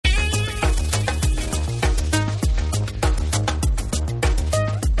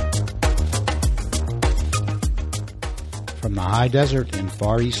From the high desert in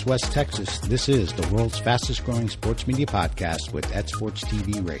far east West Texas, this is the world's fastest growing sports media podcast with Sports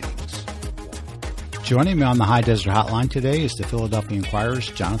TV ratings. Joining me on the high desert hotline today is the Philadelphia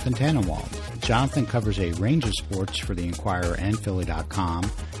Inquirer's Jonathan Tannenwald. Jonathan covers a range of sports for the Inquirer and Philly.com,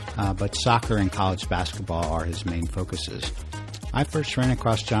 but soccer and college basketball are his main focuses. I first ran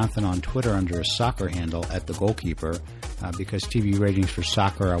across Jonathan on Twitter under his soccer handle at The Goalkeeper because TV ratings for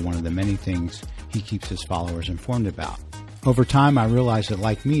soccer are one of the many things he keeps his followers informed about. Over time, I realized that,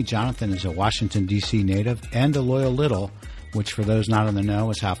 like me, Jonathan is a Washington, D.C. native and a loyal Little, which for those not in the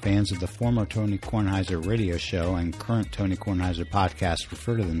know is how fans of the former Tony Kornheiser radio show and current Tony Kornheiser podcast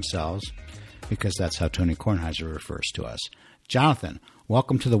refer to themselves, because that's how Tony Kornheiser refers to us. Jonathan,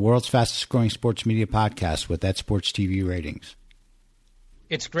 welcome to the world's fastest growing sports media podcast with Sports TV ratings.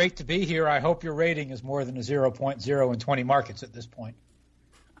 It's great to be here. I hope your rating is more than a 0.0 in 20 markets at this point.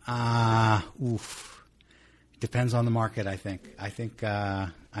 Depends on the market, I think. I think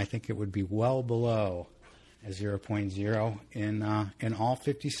it would be well below a 0.0 in all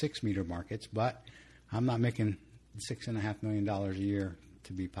 56 meter markets, but I'm not making $6.5 million a year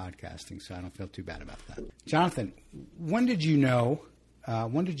to be podcasting, so I don't feel too bad about that. Jonathan, when did you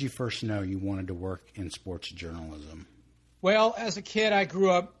first know you wanted to work in sports journalism? Well, as a kid, I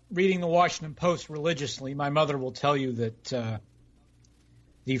grew up reading the Washington Post religiously. My mother will tell you that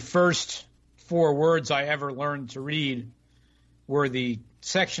the first 4 words I ever learned to read were the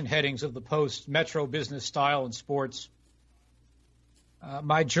section headings of the Post: Metro, Business, Style, and Sports.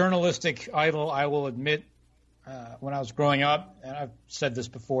 My journalistic idol, I will admit, when I was growing up, and I've said this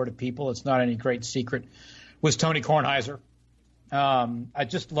before to people, it's not any great secret, was Tony Kornheiser. I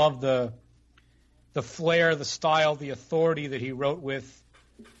just loved the flair, the style, the authority that he wrote with.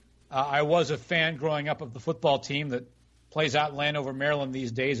 I was a fan growing up of the football team that plays out in Landover, Maryland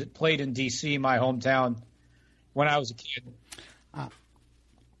these days. It played in D.C., my hometown, when I was a kid.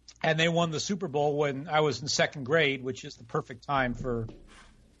 And they won the Super Bowl when I was in second grade, which is the perfect time for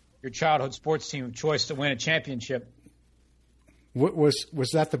your childhood sports team of choice to win a championship. Was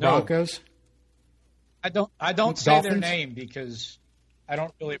that the Broncos? No. I don't say their name because I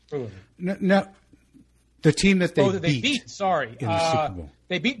don't really approve of it. No. The team that they beat. Sorry. In the Super Bowl.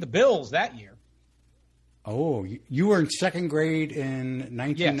 They beat the Bills that year. Oh, you were in second grade in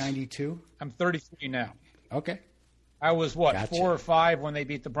 1992? Yes. I'm 33 now. Okay. I was, Gotcha. 4 or 5 when they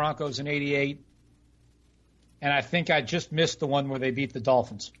beat the Broncos in 88. And I think I just missed the one where they beat the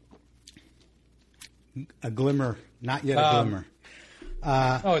Dolphins. A glimmer. Not yet a glimmer.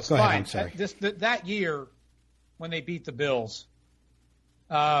 Oh, it's go fine. Ahead, I'm sorry. That year when they beat the Bills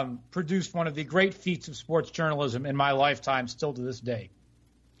produced one of the great feats of sports journalism in my lifetime, still to this day.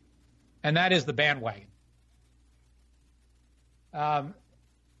 And that is the bandwagon.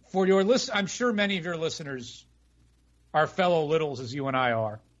 For your I'm sure many of your listeners are fellow Littles as you and I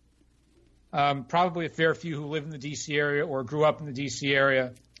are. Probably a fair few who live in the D.C. area or grew up in the D.C.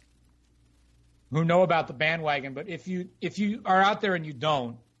 area who know about the bandwagon. But if you are out there and you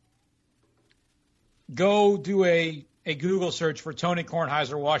don't, go do a Google search for Tony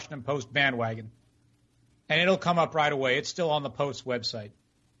Kornheiser Washington Post bandwagon, and it'll come up right away. It's still on the Post website.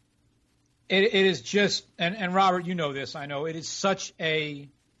 It is just, and Robert, you know this, I know, it is such an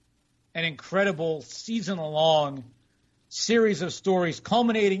incredible season-long series of stories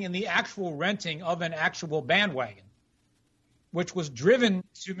culminating in the actual renting of an actual bandwagon, which was driven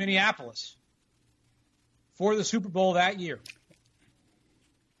to Minneapolis for the Super Bowl that year.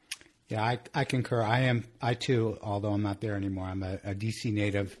 Yeah, I concur. I too, although I'm not there anymore, I'm a D.C.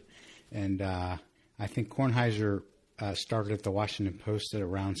 native, and I think Kornheiser started at the Washington Post at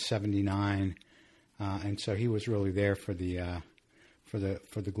around 79, and so he was really there for the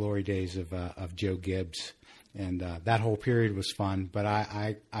glory days of Joe Gibbs, and that whole period was fun. But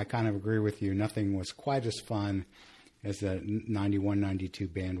I kind of agree with you. Nothing was quite as fun as the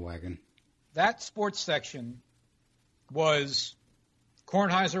 91-92 bandwagon. That sports section was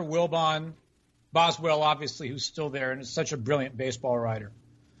Kornheiser, Wilbon, Boswell, obviously, who's still there and is such a brilliant baseball writer.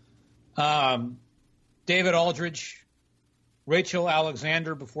 David Aldridge, Rachel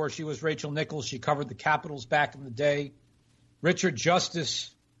Alexander, before she was Rachel Nichols, she covered the Capitals back in the day. Richard Justice,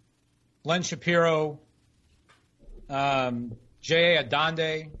 Len Shapiro, J.A.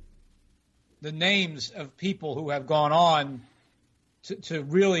 Adonde, the names of people who have gone on to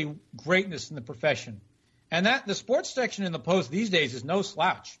really greatness in the profession. And that the sports section in the Post these days is no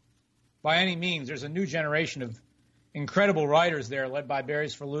slouch by any means. There's a new generation of incredible writers there led by Barry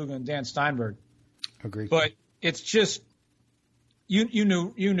Svrluga and Dan Steinberg. Agreed. But it's just you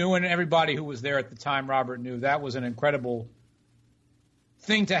knew, and everybody who was there at the time, Robert, knew that was an incredible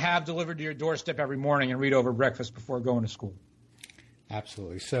thing to have delivered to your doorstep every morning and read over breakfast before going to school.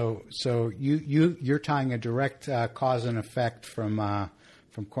 Absolutely. So you're tying a direct cause and effect from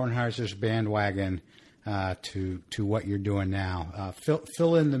Kornheiser's bandwagon to what you're doing now.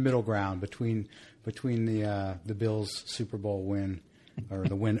 Fill in the middle ground between the Bills Super Bowl win, or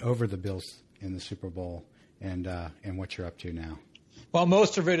the win over the Bills in the Super Bowl, and what you're up to now. Well,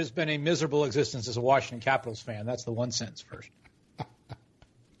 most of it has been a miserable existence as a Washington Capitals fan. That's the one sentence first.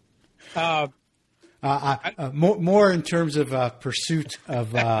 More in terms of pursuit of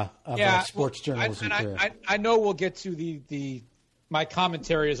sports journalism career. I know we'll get to my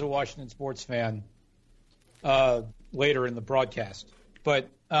commentary as a Washington sports fan later in the broadcast, but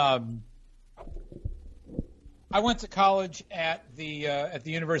I went to college at the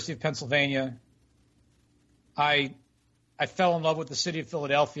University of Pennsylvania. I fell in love with the city of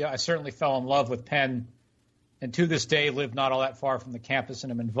Philadelphia. I certainly fell in love with Penn, and to this day live not all that far from the campus,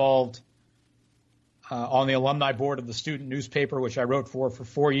 and am involved on the alumni board of the student newspaper, which I wrote for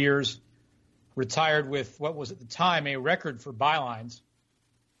 4 years. Retired with what was at the time a record for bylines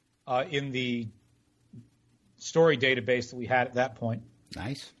in the story database that we had at that point.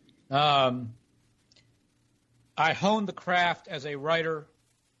 Nice. I honed the craft as a writer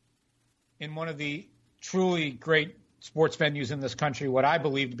in one of the truly great sports venues in this country, what I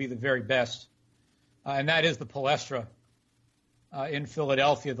believe to be the very best, and that is the Palestra in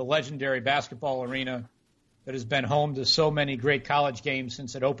Philadelphia, the legendary basketball arena that has been home to so many great college games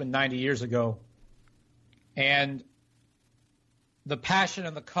since it opened 90 years ago. And the passion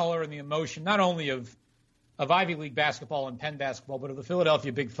and the color and the emotion, not only of Ivy League basketball and Penn basketball, but of the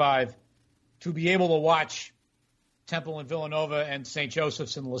Philadelphia Big Five, to be able to watch Temple and Villanova and St.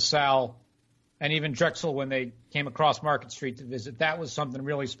 Joseph's and LaSalle and even Drexel when they came across Market Street to visit, that was something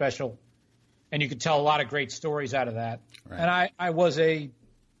really special. And you could tell a lot of great stories out of that. Right. And I was a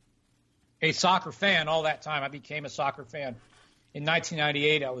soccer fan all that time. I became a soccer fan. In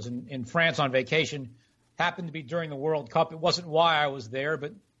 1998, I was in France on vacation. Happened to be during the World Cup. It wasn't why I was there,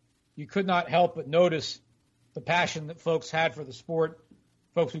 but you could not help but notice the passion that folks had for the sport,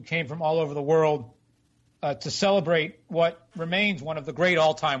 folks who came from all over the world to celebrate what remains one of the great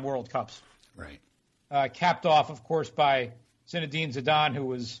all-time World Cups. Right. Capped off, of course, by Zinedine Zidane, who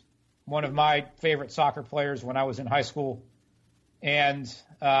was one of my favorite soccer players when I was in high school. And,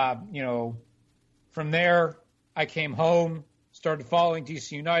 from there, I came home, started following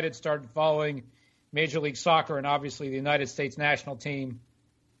DC United, started following Major League Soccer and obviously the United States national team,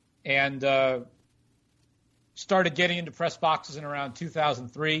 and started getting into press boxes in around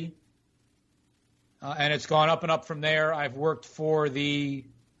 2003. And it's gone up and up from there. I've worked for the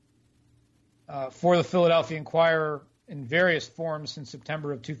Philadelphia Inquirer in various forms since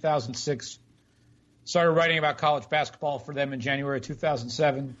September of 2006. Started writing about college basketball for them in January of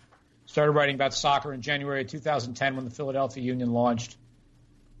 2007. Started writing about soccer in January of 2010 when the Philadelphia Union launched.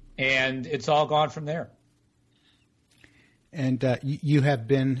 And it's all gone from there. And you have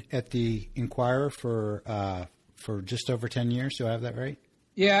been at the Inquirer for just over 10 years. Do I have that right?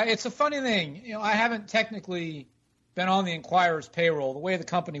 Yeah, it's a funny thing. I haven't technically been on the Inquirer's payroll. The way the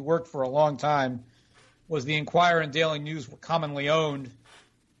company worked for a long time was the Inquirer and Daily News were commonly owned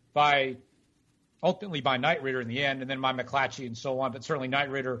ultimately by Knight Ridder in the end, and then by McClatchy and so on, but certainly Knight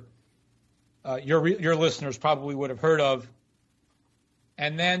Ridder, your listeners probably would have heard of.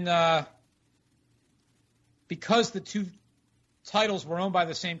 And then because the two titles were owned by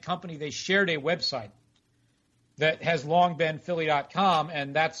the same company, they shared a website that has long been Philly.com,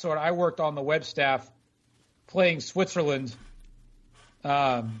 and that's sort of, I worked on the web staff playing Switzerland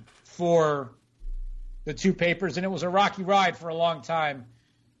for the two papers, and it was a rocky ride for a long time.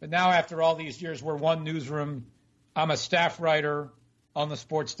 But now after all these years, we're one newsroom. I'm a staff writer on the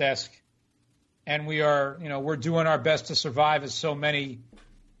sports desk, and we're doing our best to survive as so many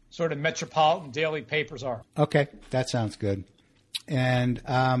sort of metropolitan daily papers are. Okay, that sounds good. And,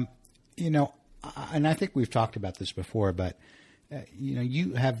 and I think we've talked about this before, but,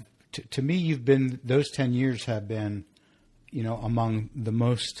 you have, to me, those 10 years have been, among the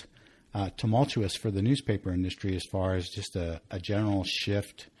most tumultuous for the newspaper industry as far as just a general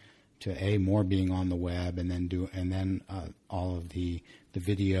shift to more being on the web and then all of the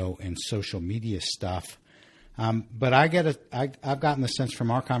video and social media stuff. But I've gotten the sense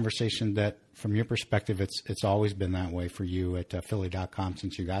from our conversation that from your perspective, it's always been that way for you at Philly.com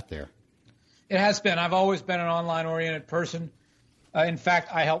since you got there. It has been. I've always been an online-oriented person. In fact,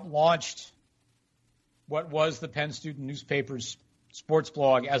 I helped launch what was the Penn Student Newspaper's sports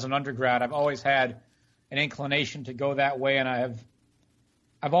blog as an undergrad. I've always had an inclination to go that way, and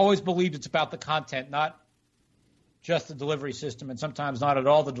I've always believed it's about the content, not just the delivery system and sometimes not at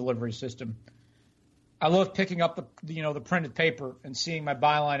all the delivery system. I love picking up the printed paper and seeing my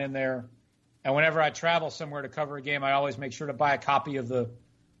byline in there. And whenever I travel somewhere to cover a game, I always make sure to buy a copy of the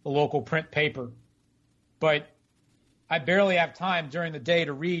local print paper. But I barely have time during the day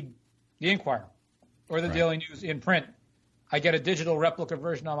to read the Inquirer or the Daily News in print. I get a digital replica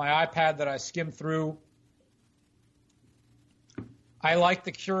version on my iPad that I skim through. I like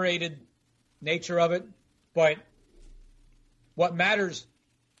the curated nature of it, but what matters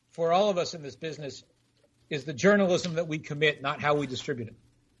for all of us in this business is the journalism that we commit, not how we distribute it.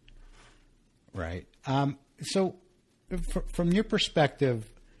 Right. So from your perspective,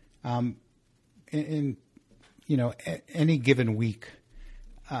 in any given week,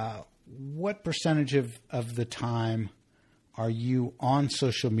 what percentage of the time are you on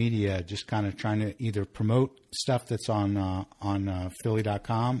social media just kind of trying to either promote stuff that's on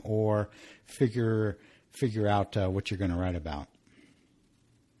Philly.com or figure out what you're going to write about?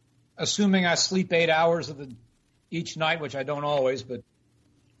 Assuming I sleep 8 hours each night, which I don't always, but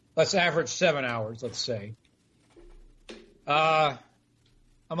let's average 7 hours, let's say. I'm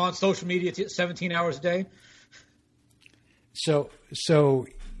on social media 17 hours a day. So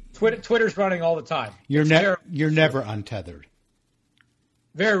Twitter's running all the time. You're never untethered.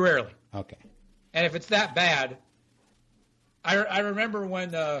 Very rarely. Okay. And if it's that bad, I remember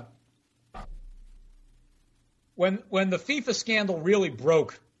when the FIFA scandal really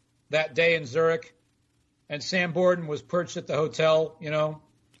broke that day in Zurich, and Sam Borden was perched at the hotel,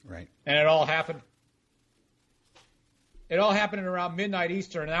 right, and it all happened. It all happened at around midnight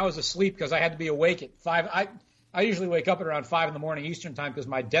Eastern, and I was asleep because I had to be awake at 5. I usually wake up at around 5 in the morning Eastern time because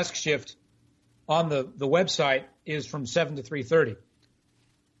my desk shift on the website is from 7 to 3:30.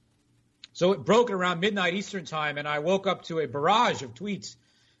 So it broke at around midnight Eastern time, and I woke up to a barrage of tweets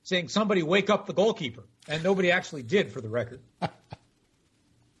saying, somebody wake up the goalkeeper. And nobody actually did, for the record.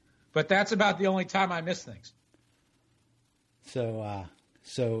 But that's about the only time I miss things.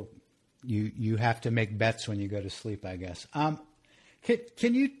 So you have to make bets when you go to sleep, I guess.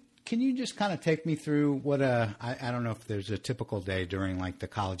 Can you just kind of take me through what I don't know if there's a typical day during like the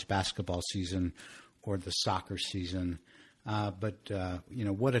college basketball season or the soccer season, but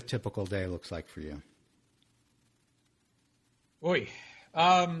what a typical day looks like for you. Boy,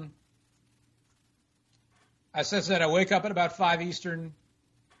 as I said, I wake up at about 5 Eastern,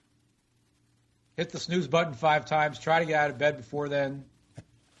 hit the snooze button 5 times, try to get out of bed before then.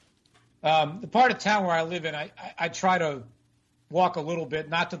 The part of town where I live in, I try to walk a little bit,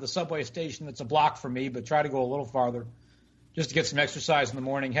 not to the subway station that's a block from me, but try to go a little farther just to get some exercise in the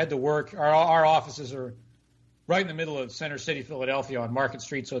morning, head to work. Our offices are right in the middle of Center City, Philadelphia on Market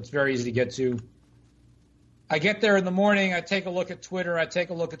Street, so it's very easy to get to. I get there in the morning, I take a look at Twitter, I take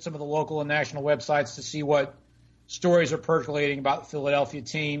a look at some of the local and national websites to see what stories are percolating about the Philadelphia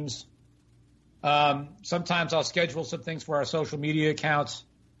teams. Sometimes I'll schedule some things for our social media accounts.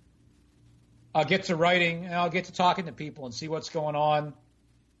 I'll get to writing, and I'll get to talking to people and see what's going on.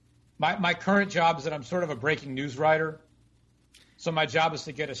 My current job is that I'm sort of a breaking news writer. So my job is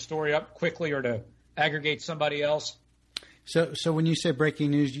to get a story up quickly or to aggregate somebody else. So when you say breaking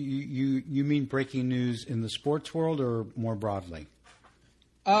news, you mean breaking news in the sports world or more broadly?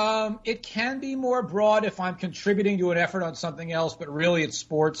 It can be more broad if I'm contributing to an effort on something else, but really it's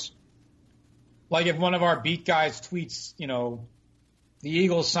sports. Like if one of our beat guys tweets, the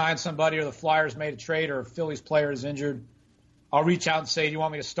Eagles signed somebody or the Flyers made a trade or a Phillies player is injured, I'll reach out and say, do you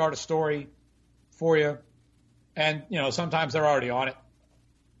want me to start a story for you? And, sometimes they're already on it.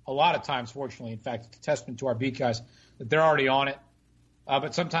 A lot of times, fortunately, in fact, it's a testament to our beat guys that they're already on it.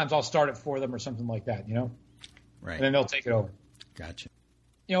 But sometimes I'll start it for them or something like that, Right. And then they'll take it over. Gotcha.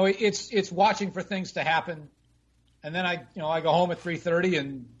 It's watching for things to happen. And then I go home at 3:30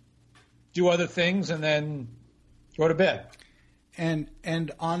 and do other things and then go to bed. And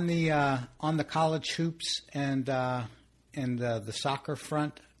on the college hoops and the soccer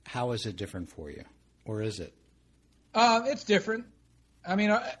front, how is it different for you, or is it? It's different. I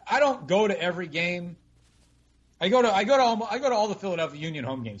mean, I don't go to every game. I go to all the Philadelphia Union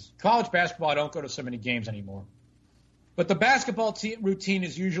home games. College basketball, I don't go to so many games anymore. But the basketball routine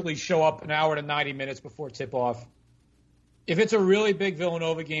is usually show up an hour to 90 minutes before tip off. If it's a really big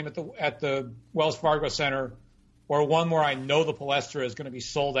Villanova game at the Wells Fargo Center, or one where I know the Palestra is going to be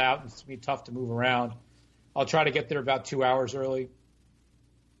sold out and it's going to be tough to move around, I'll try to get there about 2 hours early.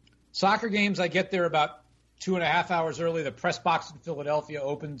 Soccer games, I get there about 2.5 hours early. The press box in Philadelphia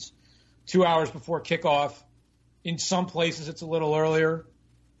opens 2 hours before kickoff. In some places, it's a little earlier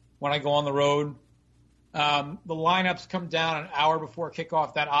when I go on the road. The lineups come down an hour before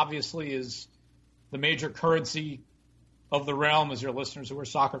kickoff. That obviously is the major currency of the realm, as your listeners who are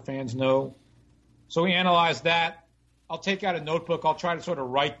soccer fans know. So we analyze that. I'll take out a notebook. I'll try to sort of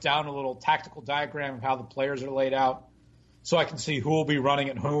write down a little tactical diagram of how the players are laid out so I can see who will be running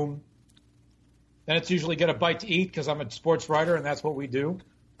at whom. Then it's usually get a bite to eat because I'm a sports writer and that's what we do.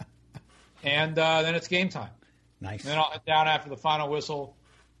 And then it's game time. Nice. And then I'll head down after the final whistle.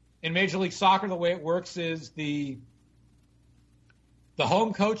 In Major League Soccer, the way it works is the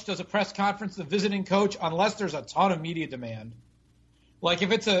home coach does a press conference, the visiting coach, unless there's a ton of media demand. Like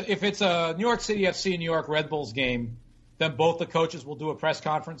if it's a New York City FC New York Red Bulls game, then both the coaches will do a press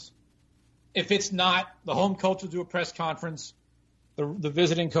conference. If it's not, the home coach will do a press conference. The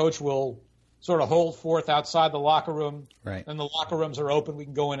visiting coach will sort of hold forth outside the locker room. Right. And the locker rooms are open. We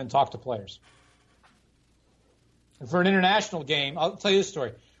can go in and talk to players. And for an international game, I'll tell you this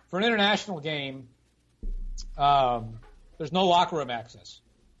story. For an international game, there's no locker room access.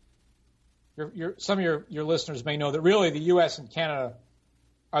 Some of your listeners may know that really the U.S. and Canada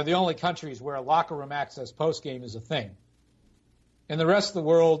are the only countries where a locker room access post-game is a thing. In the rest of the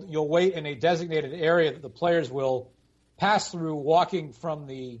world, you'll wait in a designated area that the players will pass through, walking from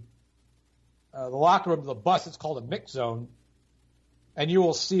the locker room to the bus. It's called a mix zone. And you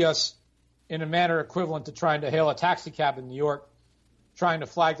will see us in a manner equivalent to trying to hail a taxi cab in New York, trying to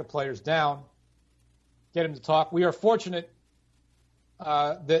flag the players down, get them to talk. We are fortunate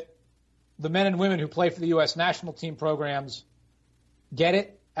that the men and women who play for the U.S. national team programs get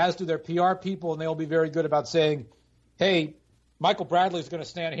it, as do their PR people, and they'll be very good about saying, hey, Michael Bradley's going to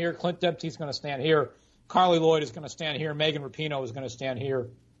stand here, Clint Dempsey's going to stand here, Carly Lloyd is going to stand here, Megan Rapinoe is going to stand here.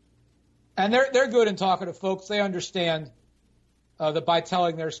 And they're good in talking to folks. They understand that by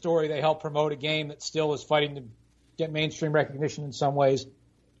telling their story, they help promote a game that still is fighting to get mainstream recognition in some ways.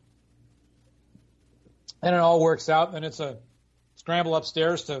 And it all works out, and it's a scramble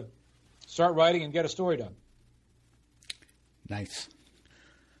upstairs to start writing and get a story done. Nice.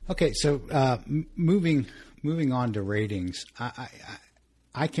 Okay, so moving on to ratings,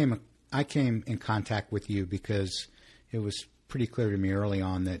 I came in contact with you because it was pretty clear to me early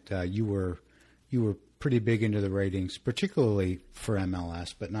on that you were pretty big into the ratings, particularly for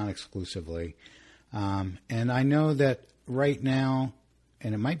MLS, but not exclusively. And I know that right now,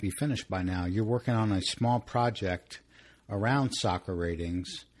 and it might be finished by now, you're working on a small project around soccer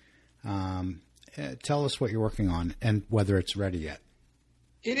ratings. Tell us what you're working on and whether it's ready yet.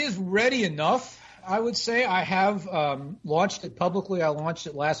 It is ready enough, I would say. I have launched it publicly. I launched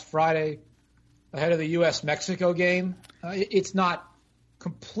it last Friday ahead of the U.S.-Mexico game. It's not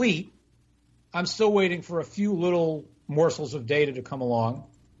complete. I'm still waiting for a few little morsels of data to come along.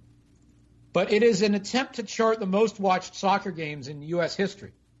 But it is an attempt to chart the most watched soccer games in U.S.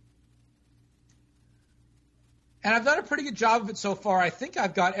 history. And I've done a pretty good job of it so far. I think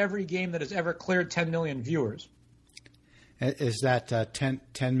I've got every game that has ever cleared 10 million viewers. Is that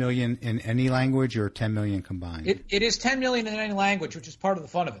 10 million in any language or 10 million combined? It is 10 million in any language, which is part of the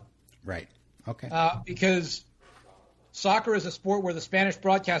fun of it. Right. Okay. Because soccer is a sport where the Spanish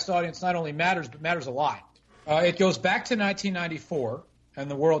broadcast audience not only matters, but matters a lot. It goes back to 1994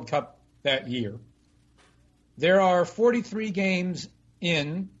 and the World Cup that year. There are 43 games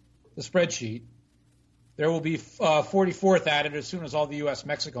in the spreadsheet. There will be 44th added as soon as all the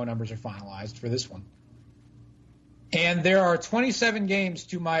U.S.-Mexico numbers are finalized for this one. And there are 27 games,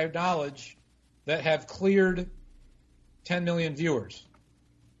 to my knowledge, that have cleared 10 million viewers.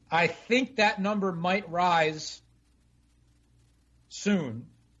 I think that number might rise soon,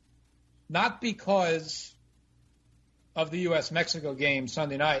 not because of the U.S.-Mexico game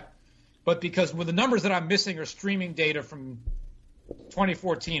Sunday night, but because the numbers that I'm missing are streaming data from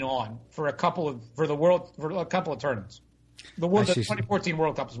 2014 on for a couple of tournaments. The 2014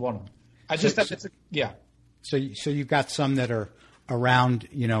 World Cup is one of them. So you've got some that are around,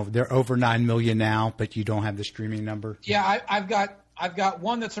 they're over 9 million now, but you don't have the streaming number. Yeah, I've got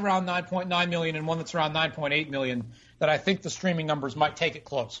one that's around 9.9 million and one that's around 9.8 million that I think the streaming numbers might take it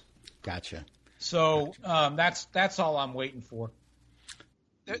close. Gotcha. So that's all I'm waiting for.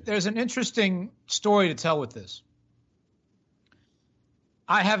 There's an interesting story to tell with this.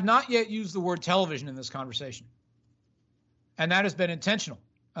 I have not yet used the word television in this conversation, and that has been intentional.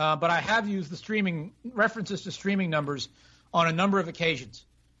 But I have used the references to streaming numbers on a number of occasions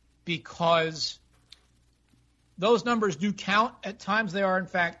because those numbers do count. At times they are, in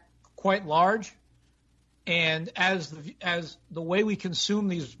fact, quite large. And as the way we consume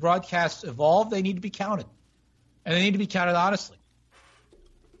these broadcasts evolve, they need to be counted. And they need to be counted honestly.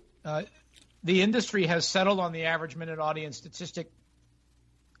 The industry has settled on the average minute audience statistic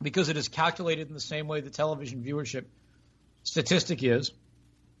because it is calculated in the same way the television viewership statistic is.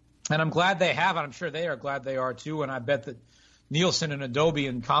 And I'm glad they have, and I'm sure they are glad they are too. And I bet that Nielsen and Adobe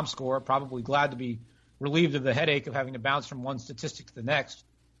and ComScore are probably glad to be relieved of the headache of having to bounce from one statistic to the next.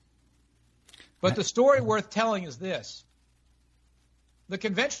 But the story worth telling is this. The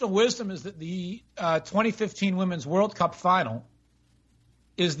conventional wisdom is that the 2015 Women's World Cup final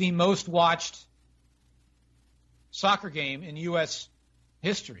is the most watched soccer game in U.S.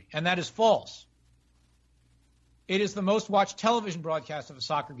 history, and that is false. It is the most watched television broadcast of a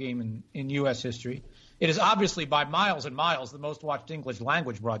soccer game in U.S. history. It is obviously by miles and miles the most watched English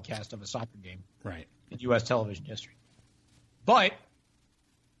language broadcast of a soccer game in U.S. television history. But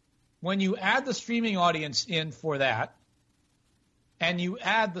when you add the streaming audience in for that, and you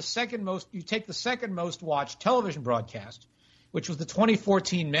add you take the second most watched television broadcast, which was the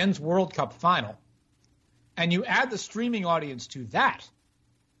 2014 Men's World Cup final, and you add the streaming audience to that,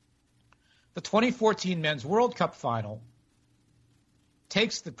 the 2014 Men's World Cup final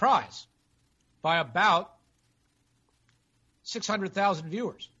takes the prize by about 600,000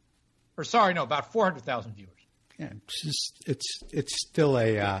 viewers. About 400,000 viewers. Yeah, it's still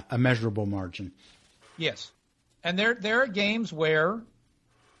a measurable margin. Yes. And there are games where,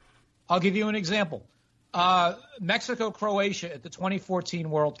 I'll give you an example. Mexico-Croatia at the 2014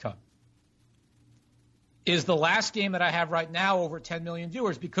 World Cup is the last game that I have right now over 10 million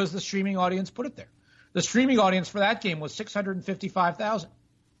viewers because the streaming audience put it there. The streaming audience for that game was 655,000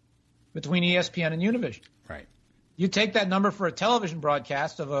 between ESPN and Univision. Right. You take that number for a television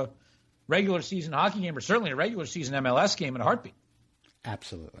broadcast of a regular season hockey game or certainly a regular season MLS game in a heartbeat.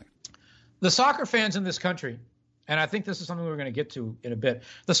 Absolutely. The soccer fans in this country, and I think this is something we're going to get to in a bit,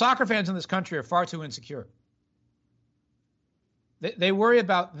 the soccer fans in this country are far too insecure. They worry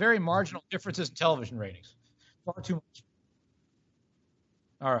about very marginal differences in television ratings. Far too much.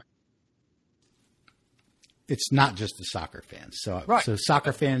 All right. It's not just the soccer fans. So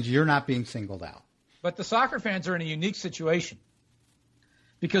soccer fans, you're not being singled out. But the soccer fans are in a unique situation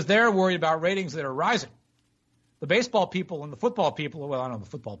because they're worried about ratings that are rising. The baseball people and the football people, well, I don't know the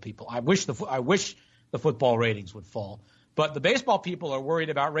football people. I wish the football ratings would fall. But the baseball people are worried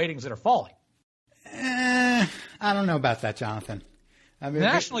about ratings that are falling. I don't know about that, Jonathan. I mean,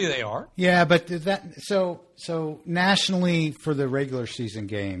 nationally, they are. Yeah, but so nationally for the regular season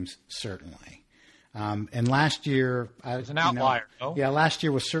games, certainly. And last year, it's an outlier. No? Yeah, last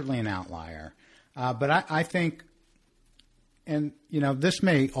year was certainly an outlier. But I think, and this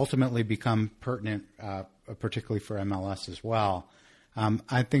may ultimately become pertinent, particularly for MLS as well.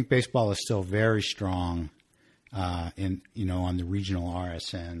 I think baseball is still very strong on the regional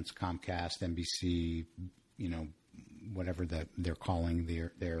RSNs, Comcast, NBC, whatever they're calling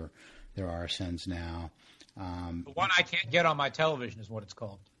their RSNs now. The one I can't get on my television is what it's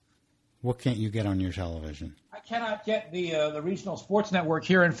called. What can't you get on your television? I cannot get the regional sports network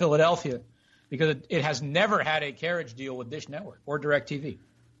here in Philadelphia because it has never had a carriage deal with Dish Network or DirecTV.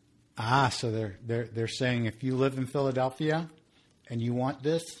 So they're saying if you live in Philadelphia and you want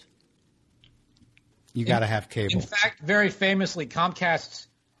this, you got to have cable. In fact, very famously, Comcast's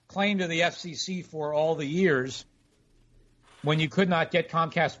claim to the FCC for all the years when you could not get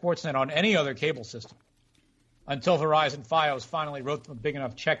Comcast Sportsnet on any other cable system until Verizon Fios finally wrote them a big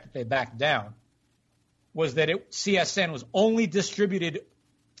enough check that they backed down, was that CSN was only distributed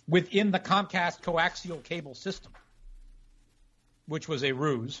within the Comcast coaxial cable system, which was a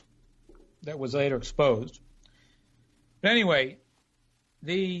ruse that was later exposed. But anyway,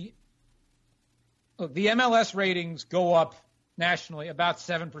 the MLS ratings go up nationally about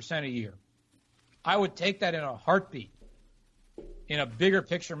 7% a year. I would take that in a heartbeat, in a bigger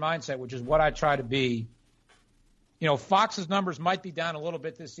picture mindset, which is what I try to be. Fox's numbers might be down a little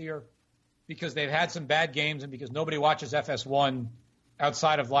bit this year because they've had some bad games and because nobody watches FS1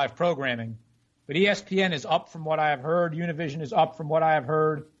 outside of live programming. But ESPN is up from what I have heard. Univision is up from what I have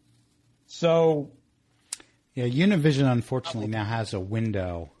heard. So, yeah, Univision unfortunately now has a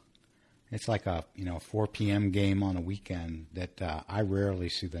window. It's like a 4 p.m. game on a weekend that I rarely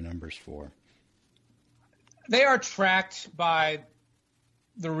see the numbers for. They are tracked by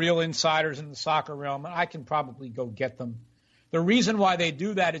the real insiders in the soccer realm, and I can probably go get them. The reason why they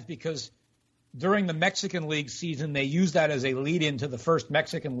do that is because during the Mexican League season, they use that as a lead-in to the first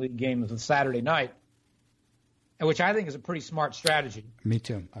Mexican League game of the Saturday night, which I think is a pretty smart strategy. Me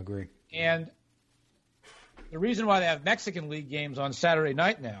too. I agree. And the reason why they have Mexican League games on Saturday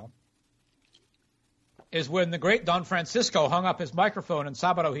night now is when the great Don Francisco hung up his microphone and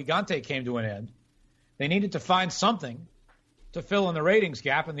Sábado Gigante came to an end, they needed to find something to fill in the ratings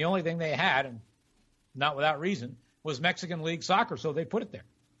gap, and the only thing they had, and not without reason, was Mexican League soccer, so they put it there.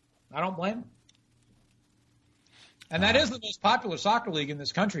 I don't blame them. And that is the most popular soccer league in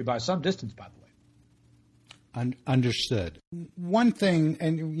this country by some distance, by the way. Understood. One thing,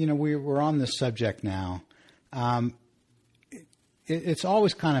 and we're on this subject now. It's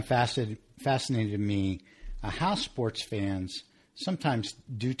always kind of fascinated me how sports fans sometimes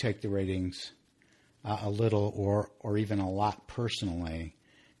do take the ratings a little or even a lot personally.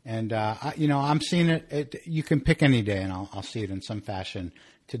 And I'm seeing it. You can pick any day, and I'll see it in some fashion.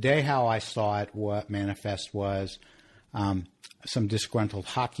 Today, how I saw it, what manifest was some disgruntled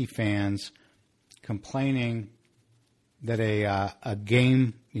hockey fans complaining that a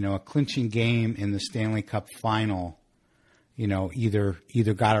game, a clinching game in the Stanley Cup final,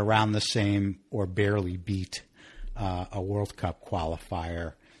 either got around the same or barely beat a World Cup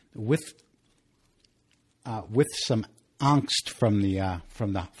qualifier with some angst from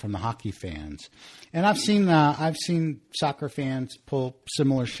the hockey fans. And I've seen soccer fans pull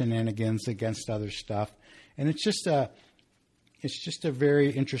similar shenanigans against other stuff, and it's just a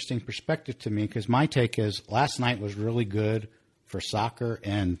very interesting perspective to me, because my take is last night was really good for soccer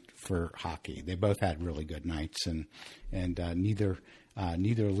and for hockey. They both had really good nights, and neither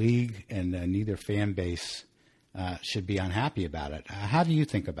league and neither fan base should be unhappy about it. How do you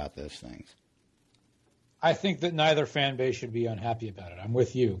think about those things? I think that neither fan base should be unhappy about it. I'm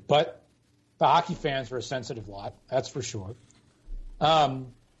with you. But the hockey fans are a sensitive lot, that's for sure. I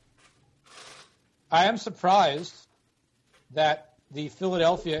am surprised that the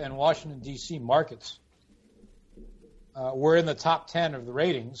Philadelphia and Washington, D.C. markets were in the top 10 of the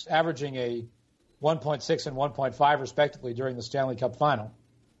ratings, averaging a 1.6 and 1.5 respectively during the Stanley Cup final.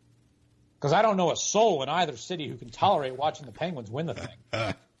 Because I don't know a soul in either city who can tolerate watching the Penguins win the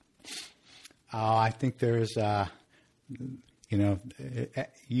thing. I think there's,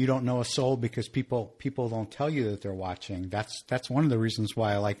 you don't know a soul because people don't tell you that they're watching. That's one of the reasons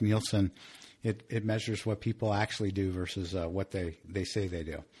why I like Nielsen. It measures what people actually do versus what they say they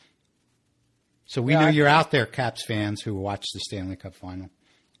do. So we know you're out there, Caps fans, who watch the Stanley Cup final.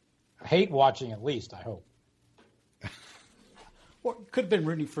 I hate watching, at least, I hope. Well, could have been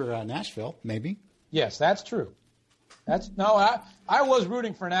rooting for Nashville, maybe. Yes, that's true. I was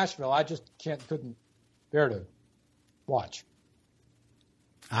rooting for Nashville. I just couldn't bear to watch.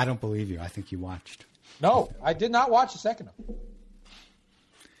 I don't believe you. I think you watched. No, I did not watch a second of it.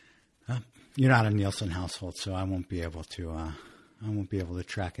 You're not a Nielsen household, so I won't be able to.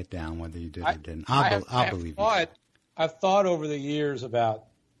 Track it down whether you did or didn't. I'll believe you. I've thought over the years about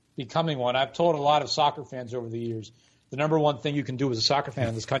becoming one. I've told a lot of soccer fans over the years the number one thing you can do as a soccer fan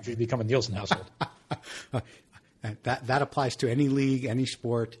in this country is become a Nielsen household. That applies to any league, any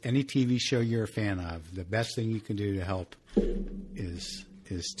sport, any TV show you're a fan of. The best thing you can do to help is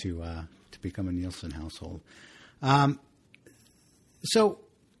to become a Nielsen household. So,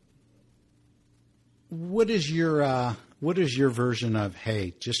 what is your version of,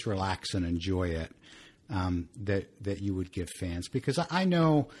 hey, just relax and enjoy it, that you would give fans? Because I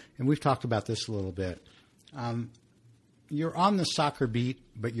know, and we've talked about this a little bit. You're on the soccer beat,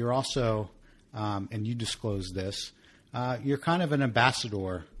 but you're also and you disclose this, you're kind of an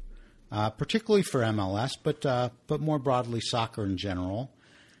ambassador, particularly for MLS, but more broadly soccer in general.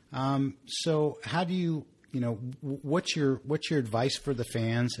 So how do you, what's your advice for the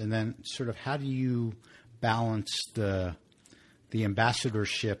fans, and then sort of how do you balance the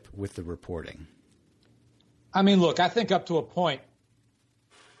ambassadorship with the reporting? I mean, look, I think up to a point,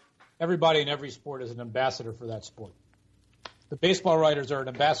 everybody in every sport is an ambassador for that sport. The baseball writers are an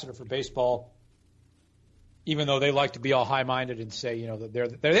ambassador for baseball, even though they like to be all high-minded and say, that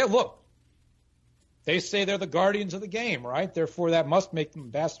they're look, they say they're the guardians of the game, right? Therefore, that must make them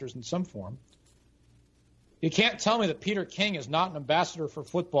ambassadors in some form. You can't tell me that Peter King is not an ambassador for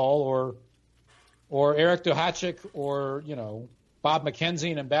football, or Eric Duhatschek, or Bob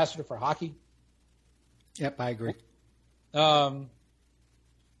McKenzie, an ambassador for hockey. Yep, I agree. I'm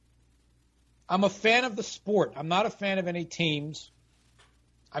a fan of the sport. I'm not a fan of any teams.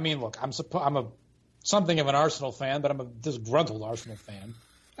 I mean, look, I'm something of an Arsenal fan, but I'm a disgruntled Arsenal fan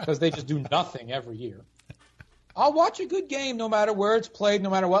because they just do nothing every year. I'll watch a good game no matter where it's played, no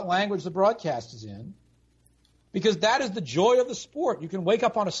matter what language the broadcast is in, because that is the joy of the sport. You can wake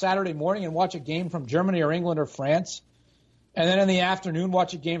up on a Saturday morning and watch a game from Germany or England or France, and then in the afternoon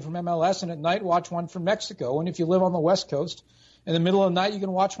watch a game from MLS, and at night watch one from Mexico. And if you live on the West Coast, in the middle of the night you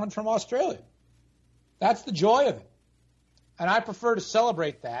can watch one from Australia. That's the joy of it. And I prefer to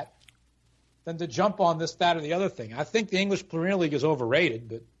celebrate that than to jump on this, that, or the other thing. I think the English Premier League is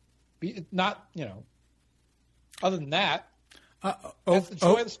overrated, but not, other than that, that's the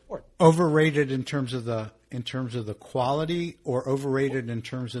joy of the sport. Overrated in terms of the in terms of the quality or overrated in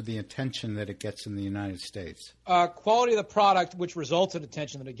terms of the attention that it gets in the United States? Quality of the product, which results in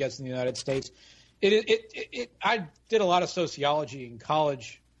attention that it gets in the United States. I did a lot of sociology in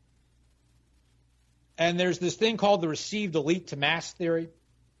college, and there's this thing called the received elite to mass theory.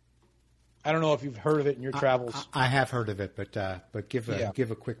 I don't know if you've heard of it in your travels. I have heard of it, but give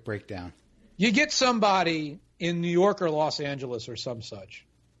a quick breakdown. You get somebody in New York or Los Angeles or some such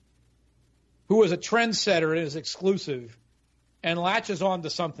who is a trendsetter and is exclusive and latches on to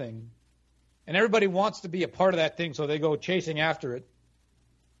something, and everybody wants to be a part of that thing, so they go chasing after it,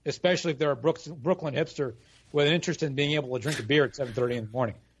 especially if they're a Brooklyn hipster with an interest in being able to drink a beer at 7:30 in the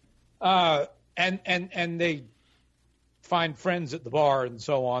morning. And they find friends at the bar and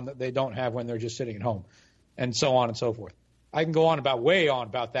so on that they don't have when they're just sitting at home, and so on and so forth. I can go on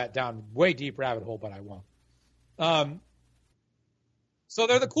about that down way deep rabbit hole, but I won't. So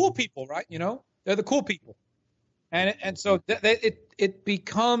they're the cool people, right? You know, they're the cool people, and so it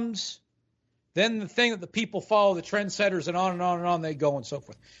becomes then the thing that the people follow, the trendsetters, and on and on and on they go and so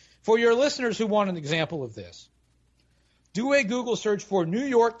forth. For your listeners who want an example of this, do a Google search for New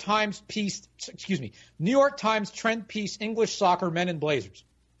York Times trend piece English soccer men in blazers.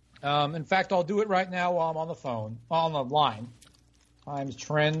 In fact, I'll do it right now while I'm on the line. Times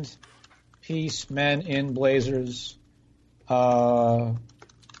trend piece men in blazers. There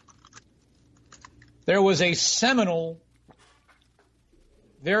was a seminal,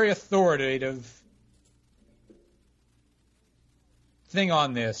 very authoritative thing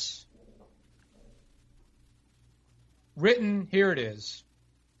on this. Written, here it is,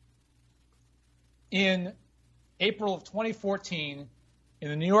 in April of 2014 in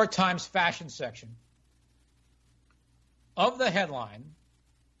the New York Times fashion section of the headline,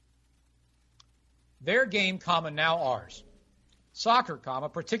 their game, now ours. Soccer,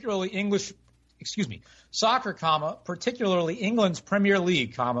 particularly England's Premier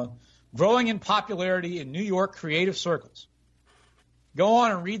League, growing in popularity in New York creative circles. Go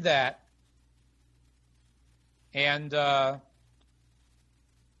on and read that. And off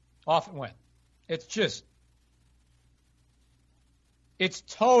it went. It's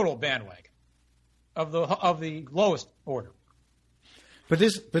total bandwagon of the lowest order. But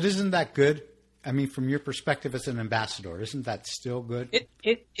isn't that good? I mean, from your perspective as an ambassador, isn't that still good?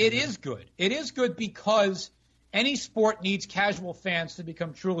 It is good. It is good because any sport needs casual fans to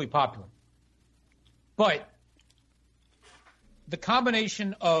become truly popular. But the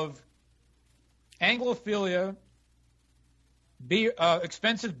combination of Anglophilia,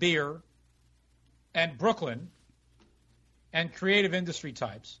 expensive beer, and Brooklyn, and creative industry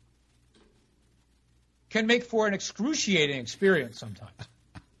types can make for an excruciating experience sometimes.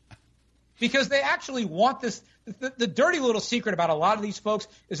 Because they actually want this. The dirty little secret about a lot of these folks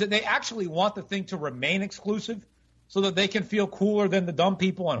is that they actually want the thing to remain exclusive so that they can feel cooler than the dumb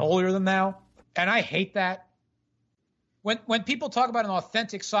people and holier than thou. And I hate that. When people talk about an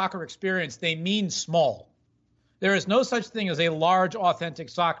authentic soccer experience, they mean small. There is no such thing as a large, authentic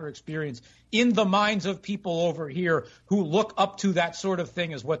soccer experience in the minds of people over here who look up to that sort of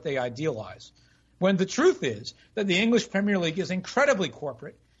thing as what they idealize. When the truth is that the English Premier League is incredibly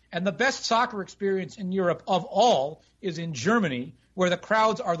corporate, and the best soccer experience in Europe of all is in Germany, where the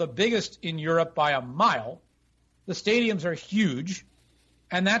crowds are the biggest in Europe by a mile. The stadiums are huge,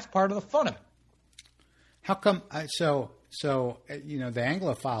 and that's part of the fun of it. How come? So you know, the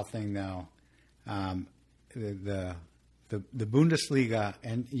Anglophile thing, though, the Bundesliga,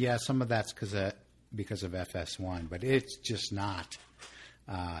 and yeah, some of that's because of FS1, but it's just not.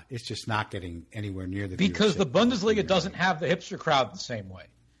 It's just not getting anywhere near the because the Bundesliga doesn't have the hipster crowd the same way.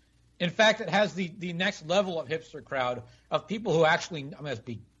 In fact, it has the next level of hipster crowd of people who actually, I'm going to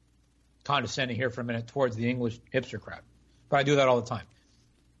be condescending here for a minute towards the English hipster crowd, but I do that all the time.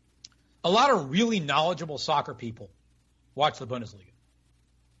 A lot of really knowledgeable soccer people watch the Bundesliga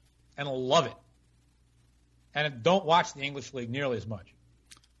and love it, and don't watch the English league nearly as much.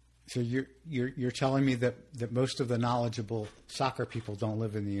 So you're telling me that most of the knowledgeable soccer people don't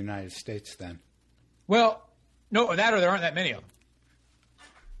live in the United States, then? Well, no, or there aren't that many of them.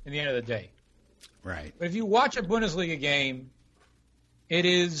 In the end of the day. Right. But if you watch a Bundesliga game, it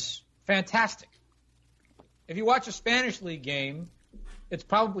is fantastic. If you watch a Spanish league game, it's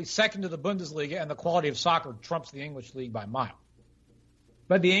probably second to the Bundesliga, and the quality of soccer trumps the English league by a mile.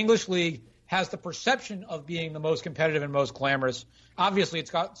 But the English league has the perception of being the most competitive and most glamorous. Obviously, it's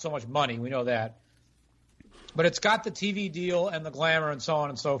got so much money. We know that. But it's got the TV deal and the glamour and so on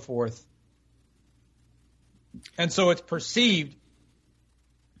and so forth. And so it's perceived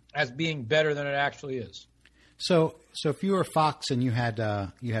as being better than it actually is. So if you were Fox and you had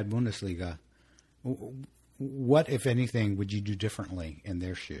Bundesliga, what, if anything, would you do differently in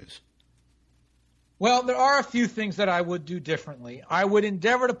their shoes? Well, there are a few things that I would do differently. I would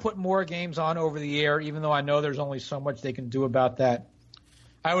endeavor to put more games on over the air, even though I know there's only so much they can do about that.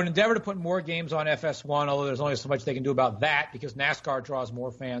 I would endeavor to put more games on FS1, although there's only so much they can do about that because NASCAR draws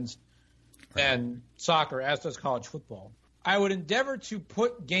more fans than soccer, as does college football. I would endeavor to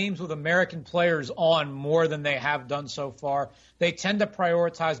put games with American players on more than they have done so far. They tend to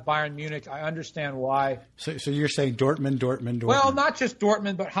prioritize Bayern Munich. I understand why. So you're saying Dortmund? Well, not just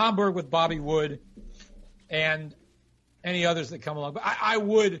Dortmund, but Hamburg with Bobby Wood and any others that come along. But I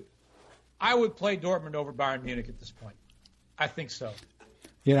would play Dortmund over Bayern Munich at this point. I think so.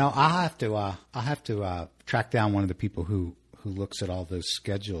 You know, I have to track down one of the people who looks at all those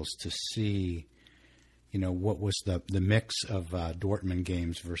schedules to see, you know, what was the mix of Dortmund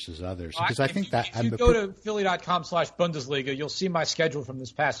games versus others. Because I think that if you go to Philly.com/Bundesliga, you'll see my schedule from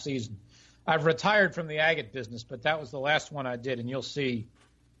this past season. I've retired from the agate business, but that was the last one I did, and you'll see.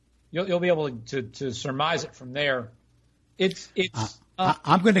 You'll be able to surmise it from there.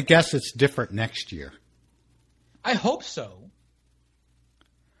 I'm going to guess it's different next year. I hope so.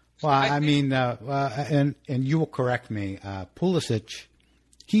 Well, and you will correct me. Pulisic,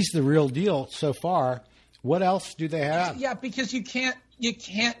 he's the real deal so far. What else do they have? Yeah, because you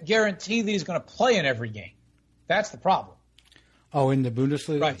can't guarantee that he's going to play in every game. That's the problem. Oh, in the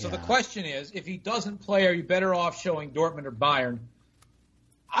Bundesliga? Right. Yeah. So the question is, if he doesn't play, are you better off showing Dortmund or Bayern?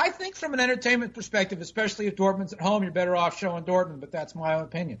 I think from an entertainment perspective, especially if Dortmund's at home, you're better off showing Dortmund, but that's my own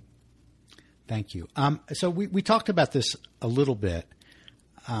opinion. Thank you. So we talked about this a little bit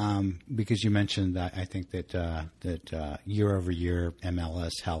because you mentioned that I think that year over year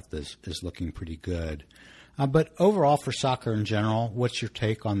MLS health is looking pretty good. But overall for soccer in general, what's your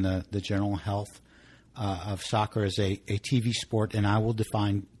take on the general health of soccer as a TV sport? And I will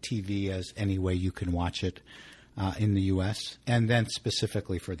define TV as any way you can watch it in the U.S. and then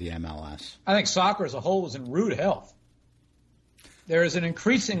specifically for the MLS. I think soccer as a whole is in rude health. There is an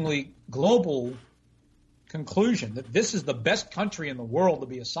increasingly global conclusion that this is the best country in the world to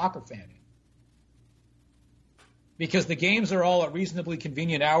be a soccer fan in. Because the games are all at reasonably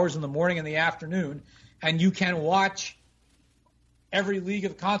convenient hours in the morning and the afternoon, and you can watch every league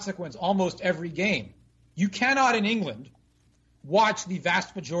of consequence, almost every game. You cannot in England watch the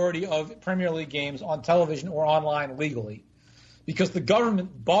vast majority of Premier League games on television or online legally because the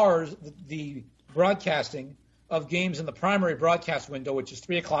government bars the broadcasting of games in the primary broadcast window, which is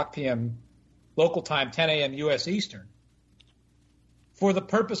 3 o'clock p.m. local time, 10 a.m. U.S. Eastern, for the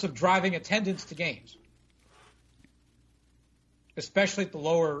purpose of driving attendance to games, especially at the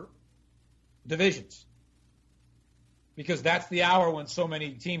lower divisions, because that's the hour when so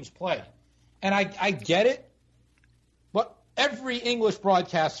many teams play. And I get it, but every English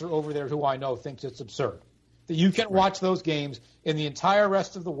broadcaster over there who I know thinks it's absurd that you can watch those games in the entire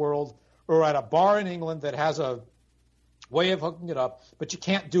rest of the world or at a bar in England that has a way of hooking it up, but you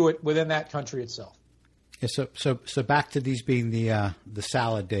can't do it within that country itself. Yeah, so back to these being the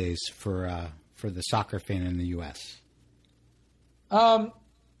salad days for the soccer fan in the U.S.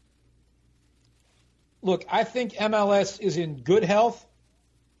 Look, I think MLS is in good health.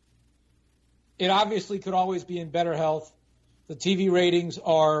 It obviously could always be in better health. The TV ratings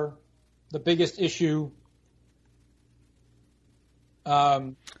are the biggest issue.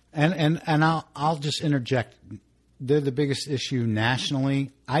 And I'll just interject. They're the biggest issue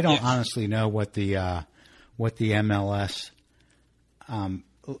nationally. I don't honestly know what the MLS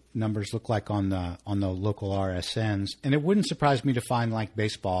numbers look like on the local RSNs, and it wouldn't surprise me to find like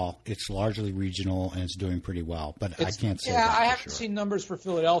baseball, it's largely regional and it's doing pretty well. But I can't say. Yeah, I haven't sure. seen numbers for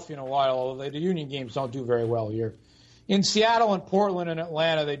Philadelphia in a while. Although the Union games don't do very well here. In Seattle and Portland and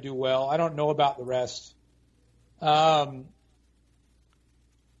Atlanta, they do well. I don't know about the rest. But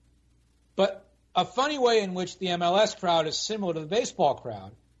a funny way in which the MLS crowd is similar to the baseball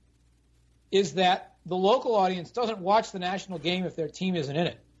crowd is that the local audience doesn't watch the national game if their team isn't in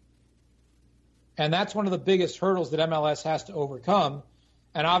it. And that's one of the biggest hurdles that MLS has to overcome.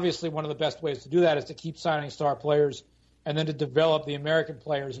 And obviously one of the best ways to do that is to keep signing star players and then to develop the American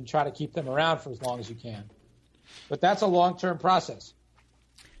players and try to keep them around for as long as you can. But that's a long-term process.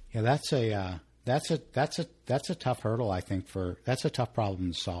 Yeah, that's a tough hurdle, I think. That's a tough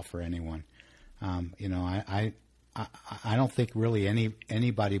problem to solve for anyone. I don't think really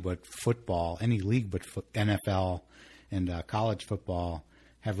anybody but football, any league but NFL and college football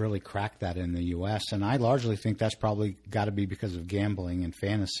have really cracked that in the U.S. And I largely think that's probably got to be because of gambling and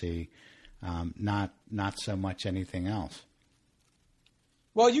fantasy, not so much anything else.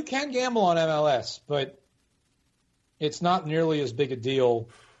 Well, you can gamble on MLS, but it's not nearly as big a deal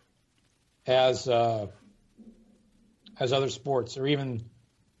as as other sports, or even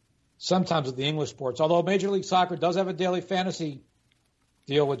sometimes with the English sports. Although Major League Soccer does have a daily fantasy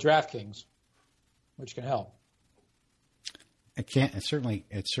deal with DraftKings, which can help. It certainly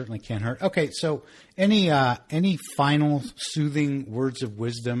can't hurt. Okay, so any final soothing words of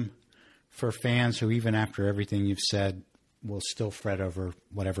wisdom for fans who, even after everything you've said, will still fret over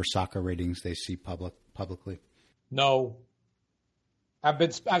whatever soccer ratings they see publicly? No.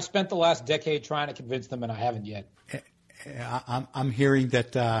 I've spent the last decade trying to convince them, and I haven't yet. I'm hearing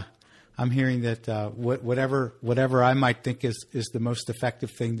that whatever I might think is the most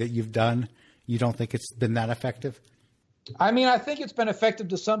effective thing that you've done, you don't think it's been that effective? I mean, I think it's been effective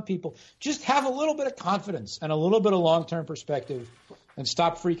to some people. Just have a little bit of confidence and a little bit of long-term perspective, and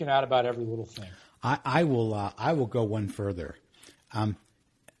stop freaking out about every little thing. I will go one further.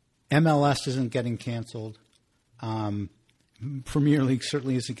 MLS isn't getting canceled. Premier League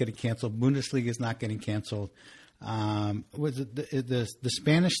certainly isn't getting canceled. Bundesliga is not getting canceled. Was it the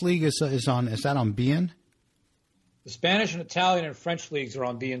Spanish league is that on beIN? The Spanish and Italian and French leagues are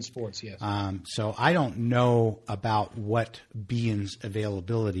on beIN Sports, yes. So I don't know about what beIN's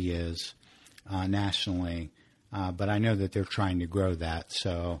availability is nationally, but I know that they're trying to grow that.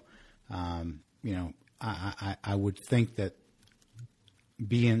 So, I would think that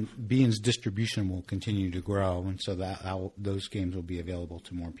beIN's distribution will continue to grow, and so that those games will be available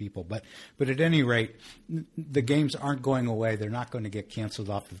to more people. But at any rate, the games aren't going away. They're not going to get canceled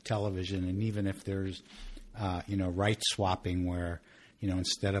off of television, and even if there's rights swapping where,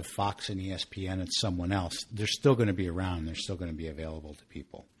 instead of Fox and ESPN, it's someone else, they're still going to be around. They're still going to be available to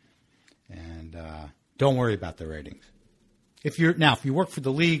people. And don't worry about the ratings. If you work for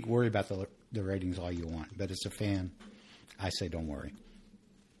the league, worry about the ratings all you want. But as a fan, I say don't worry.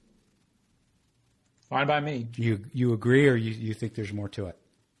 Fine by me. You agree, or you think there's more to it?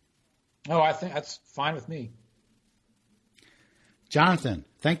 Oh, I think that's fine with me. Jonathan,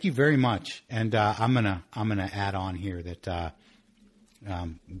 thank you very much. And I'm gonna add on here that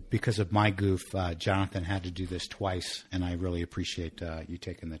because of my goof, Jonathan had to do this twice, and I really appreciate you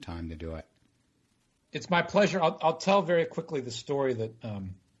taking the time to do it. It's my pleasure. I'll tell very quickly the story that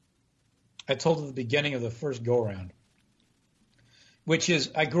I told at the beginning of the first go-around, which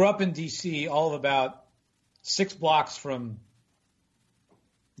is I grew up in D.C., all of about 6 blocks from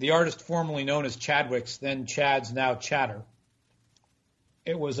the artist formerly known as Chadwick's, then Chad's, now Chatter.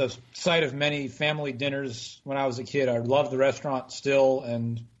 It was a site of many family dinners when I was a kid. I loved the restaurant still,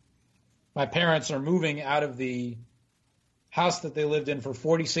 and my parents are moving out of the house that they lived in for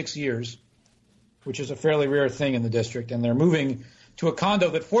 46 years, which is a fairly rare thing in the district, and they're moving to a condo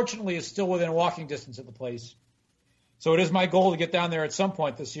that fortunately is still within walking distance of the place. So it is my goal to get down there at some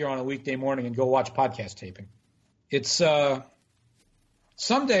point this year on a weekday morning and go watch podcast taping. It's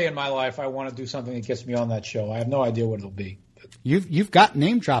someday in my life I want to do something that gets me on that show. I have no idea what it'll be. You've got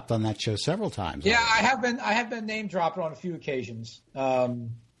name dropped on that show several times. Yeah, already. I have been name dropped on a few occasions. So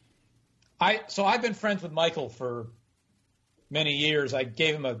I've been friends with Michael for many years. I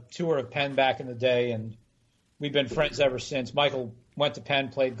gave him a tour of Penn back in the day, and we've been friends ever since. Michael went to Penn,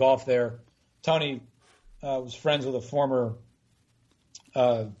 played golf there. Tony was friends with the former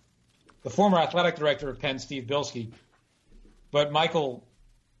athletic director of Penn, Steve Bilski. But Michael,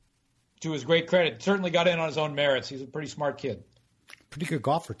 to his great credit, certainly got in on his own merits. He's a pretty smart kid. Pretty good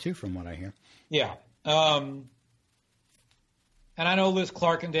golfer, too, from what I hear. Yeah. And I know Liz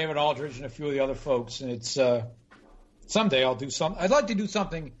Clark and David Aldridge and a few of the other folks, and it's someday I'll do something. I'd like to do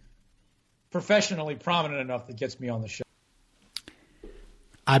something professionally prominent enough that gets me on the show.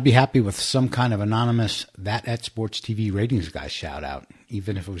 I'd be happy with some kind of anonymous That at Sports TV ratings guy shout out,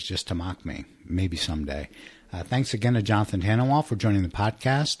 even if it was just to mock me. Maybe someday. Thanks again to Jonathan Tannenwald for joining the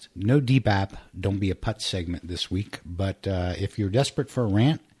podcast. No DBAP, don't be a putt segment this week, but if you're desperate for a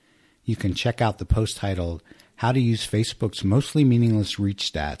rant, you can check out the post titled How to Use Facebook's Mostly Meaningless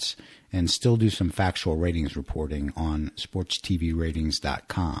Reach Stats and Still Do Some Factual Ratings Reporting on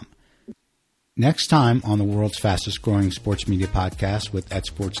sportstvratings.com. Next time on the world's fastest growing sports media podcast with At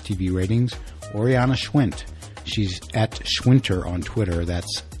Sports TV Ratings, Oriana Schwint. She's at Schwinter on Twitter.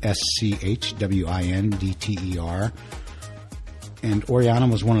 That's SCHWINDTER. And Oriana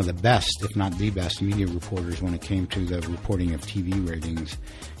was one of the best, if not the best, media reporters when it came to the reporting of TV ratings.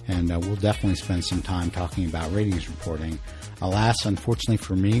 And we'll definitely spend some time talking about ratings reporting. Alas, unfortunately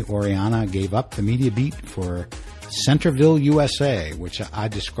for me, Oriana gave up the media beat for Centerville, USA, which I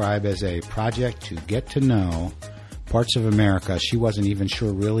describe as a project to get to know parts of America she wasn't even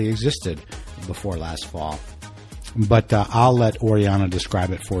sure really existed before last fall. But I'll let Oriana describe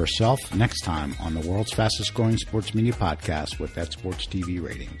it for herself next time on the world's fastest growing sports media podcast with That Sports TV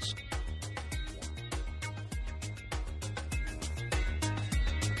Ratings.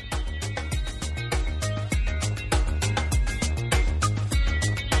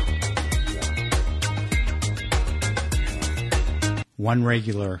 one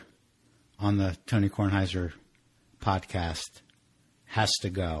regular on the Tony Kornheiser podcast has to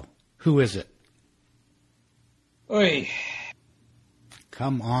go. Who is it? Oy.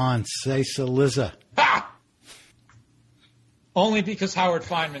 Come on, say Saliza. Ha! Only because Howard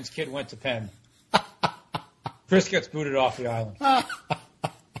Feynman's kid went to Penn. Chris gets booted off the island.